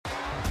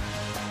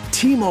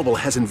T-Mobile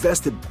has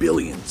invested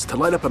billions to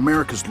light up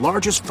America's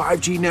largest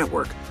 5G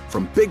network,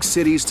 from big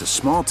cities to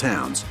small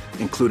towns,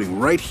 including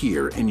right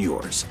here in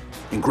yours.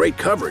 And great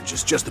coverage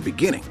is just the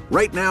beginning.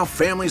 Right now,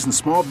 families and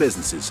small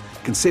businesses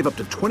can save up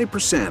to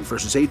 20%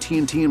 versus AT&T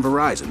and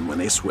Verizon when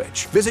they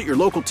switch. Visit your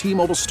local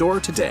T-Mobile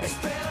store today.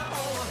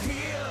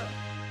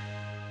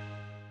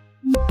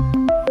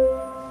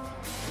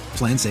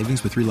 Plan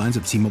savings with 3 lines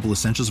of T-Mobile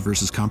Essentials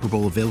versus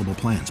comparable available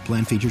plans.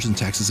 Plan features and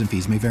taxes and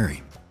fees may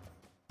vary.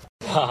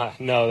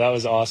 No, that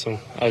was awesome.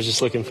 I was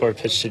just looking for a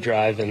pitch to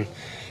drive, and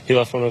he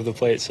left one over the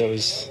plate, so it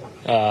was,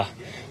 I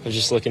was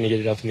just looking to get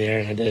it up in the air,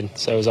 and I did.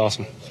 So it was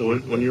awesome. So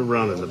when you're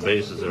running the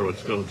bases there,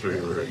 what's going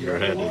through your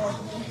head?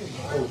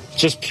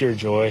 Just pure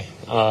joy,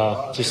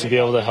 just to be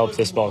able to help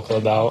this ball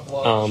club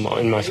out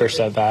in my first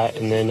at-bat,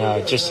 and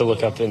then just to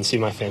look up and see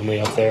my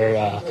family up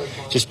there,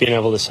 just being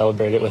able to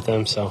celebrate it with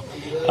them. So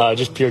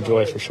just pure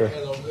joy for sure.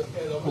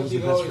 What was the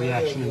best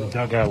reaction in the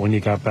dugout when you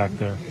got back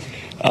there?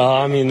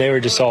 I mean, they were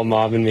just all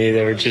mobbing me.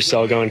 They were just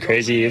all going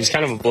crazy. It was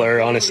kind of a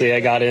blur, honestly.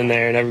 I got in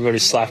there, and everybody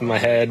was slapping my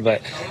head,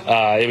 but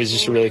it was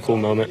just a really cool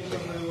moment.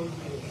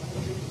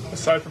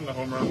 Aside from the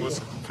home run,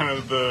 was kind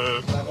of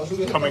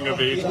the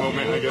coming-of-age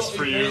moment, I guess,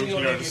 for you,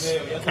 just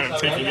kind of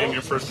taking in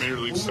your first major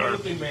league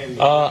start?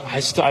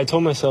 I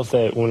told myself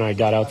that when I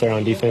got out there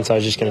on defense, I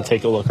was just going to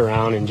take a look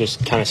around and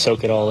just kind of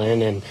soak it all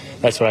in, and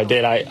that's what I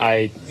did.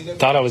 I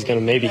thought I was going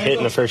to maybe hit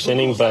in the first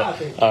inning,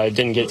 but it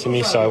didn't get to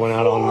me, so I went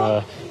out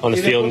on the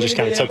field and just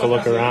kind of took a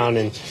look around,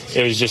 and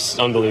it was just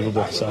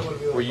unbelievable. So,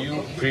 were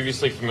you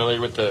previously familiar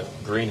with the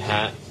green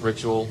hat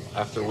ritual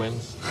after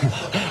wins?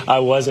 I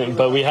wasn't,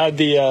 but we had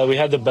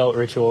the belt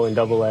ritual in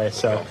AA,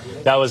 so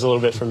that was a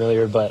little bit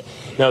familiar. But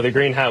no, the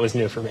green hat was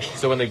new for me.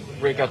 So when they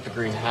break out the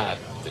green hat,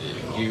 do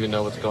you even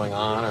know what's going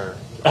on, or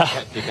do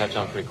you catch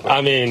on pretty quick?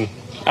 I mean,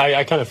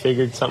 I kind of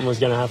figured something was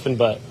going to happen,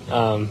 but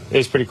it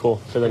was pretty cool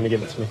for them to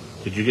give it to me.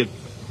 Did you get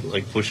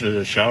pushed into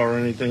the shower or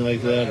anything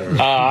like that? Or?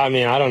 I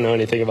mean, I don't know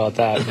anything about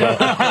that. But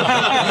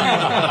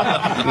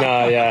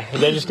no, yeah.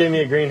 They just gave me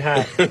a green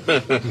hat.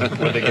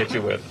 What'd they get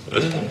you with?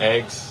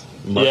 Eggs?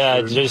 Mustard?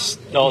 Yeah, just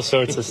all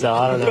sorts of stuff.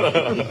 I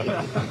don't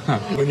know.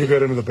 When you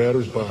got into the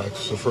batter's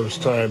box the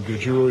first time,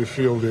 did you really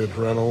feel the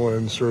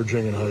adrenaline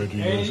surging, and how did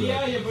you use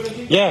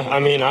that? Yeah, I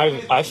mean,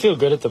 I feel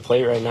good at the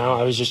plate right now.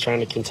 I was just trying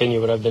to continue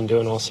what I've been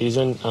doing all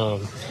season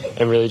and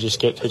really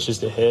just get pitches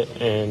to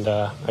hit, and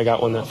I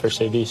got one that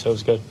first AB, so it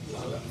was good.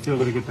 Feel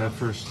good to get that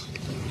first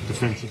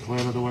defensive play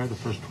out of the way, the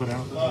first put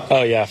out?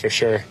 Oh, yeah, for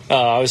sure.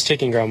 I was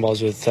taking ground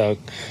balls with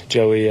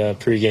Joey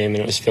pregame, and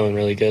it was feeling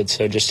really good.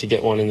 So just to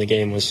get one in the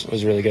game was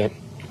really good.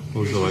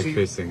 What was it like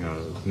facing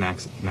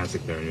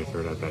Natzik there in your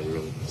third at bat? You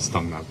really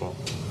stung that ball.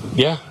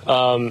 Yeah,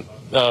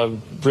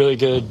 really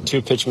good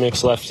 2-pitch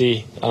mix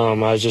lefty. I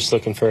was just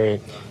looking for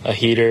a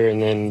heater,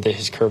 and then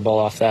his curveball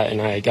off that,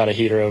 and I got a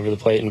heater over the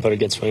plate and put a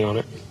good swing on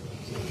it.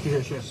 Did you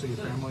get a chance to see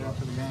your family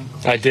after the game?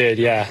 I did,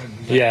 yeah.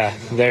 Yeah,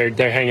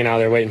 they're hanging out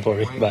there waiting for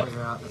me. But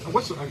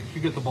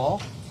you get the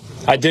ball?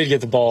 I did get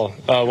the ball.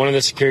 One of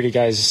the security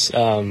guys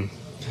dug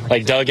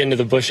into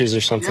the bushes or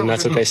something.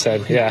 That's what they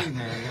said. Yeah.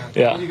 What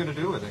are you going to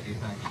do with it, you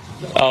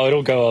think? Oh,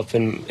 it'll go up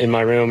in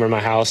my room or my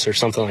house or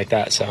something like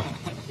that. So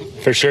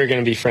for sure going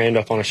to be framed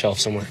up on a shelf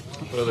somewhere.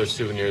 What other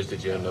souvenirs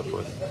did you end up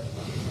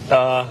with?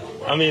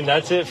 I mean,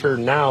 that's it for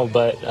now,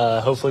 but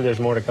hopefully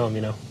there's more to come,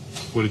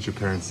 What did your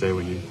parents say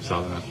when you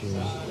saw them after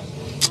that?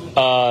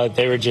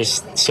 They were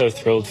just so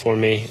thrilled for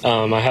me.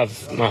 I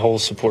have my whole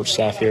support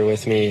staff here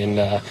with me,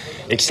 and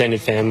extended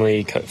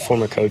family,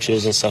 former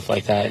coaches and stuff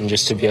like that, and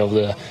just to be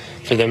able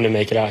for them to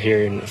make it out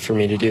here and for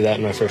me to do that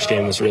in my first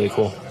game was really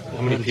cool.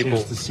 How many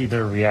people to see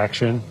their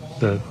reaction,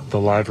 the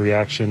live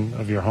reaction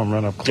of your home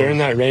run up close? During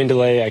that rain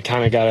delay, I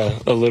kind of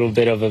got a little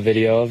bit of a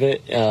video of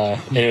it,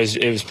 and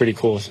it was pretty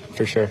cool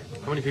for sure.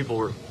 How many people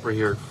were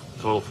here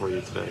total for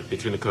you today,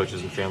 between the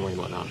coaches and family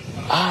and whatnot?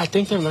 I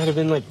think there might have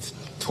been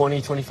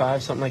 20,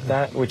 25, something like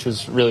that, which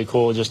was really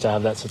cool just to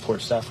have that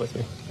support staff with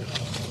me.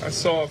 I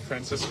saw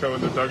Francisco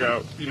in the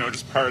dugout,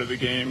 just part of the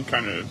game,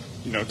 kind of,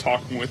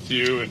 talking with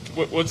you. And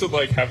what's it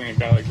like having a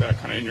guy like that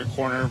kind of in your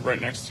corner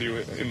right next to you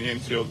in the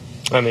infield?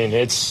 I mean,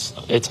 it's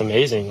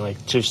amazing,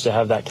 just to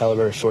have that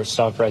caliber of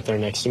shortstop right there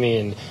next to me,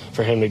 and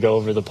for him to go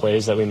over the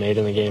plays that we made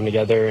in the game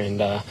together,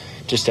 and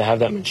just to have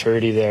that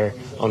maturity there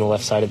on the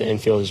left side of the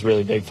infield is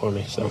really big for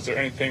me. So, was there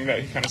anything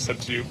that he kind of said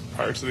to you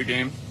prior to the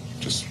game,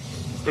 just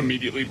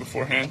immediately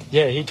beforehand?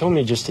 Yeah, he told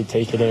me just to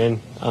take it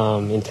in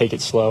and take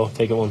it slow,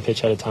 take it one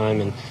pitch at a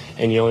time,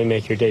 and you only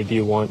make your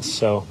debut once,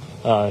 so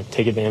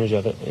take advantage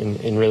of it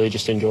and really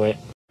just enjoy it.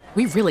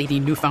 We really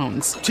need new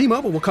phones.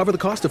 T-Mobile will cover the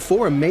cost of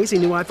 4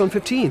 amazing new iPhone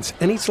 15s,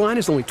 and each line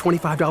is only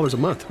 $25 a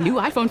month. New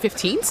iPhone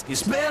 15s?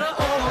 It's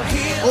better over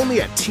here.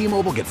 Only at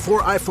T-Mobile, get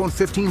 4 iPhone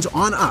 15s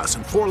on us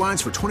and 4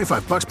 lines for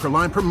 $25 per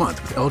line per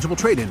month with eligible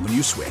trade-in when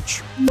you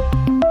switch.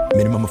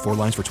 Minimum of 4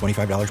 lines for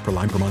 $25 per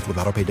line per month with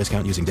autopay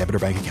discount using debit or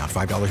bank account.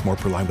 $5 more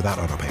per line without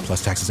autopay,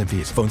 plus taxes and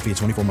fees. Phone fee at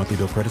 24 monthly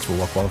bill credits for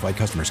well-qualified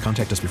customers.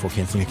 Contact us before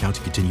canceling account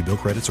to continue bill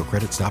credits or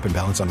credit stop and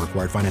balance on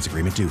required finance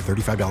agreement due.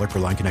 $35 per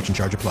line connection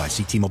charge applies.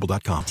 See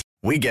T-Mobile.com.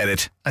 We get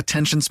it.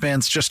 Attention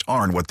spans just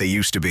aren't what they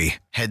used to be.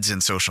 Heads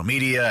in social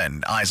media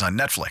and eyes on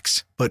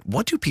Netflix. But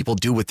what do people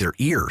do with their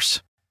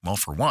ears? Well,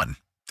 for one,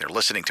 they're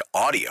listening to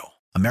audio.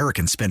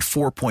 Americans spend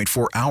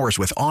 4.4 hours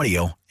with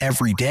audio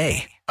every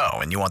day. Oh,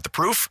 and you want the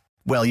proof?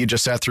 Well, you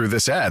just sat through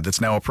this ad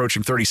that's now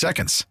approaching 30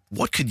 seconds.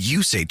 What could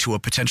you say to a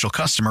potential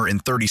customer in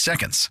 30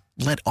 seconds?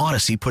 Let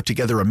Odyssey put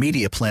together a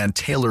media plan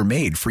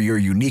tailor-made for your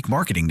unique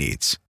marketing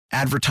needs.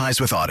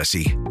 Advertise with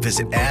Odyssey.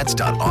 Visit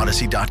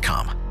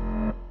ads.odyssey.com.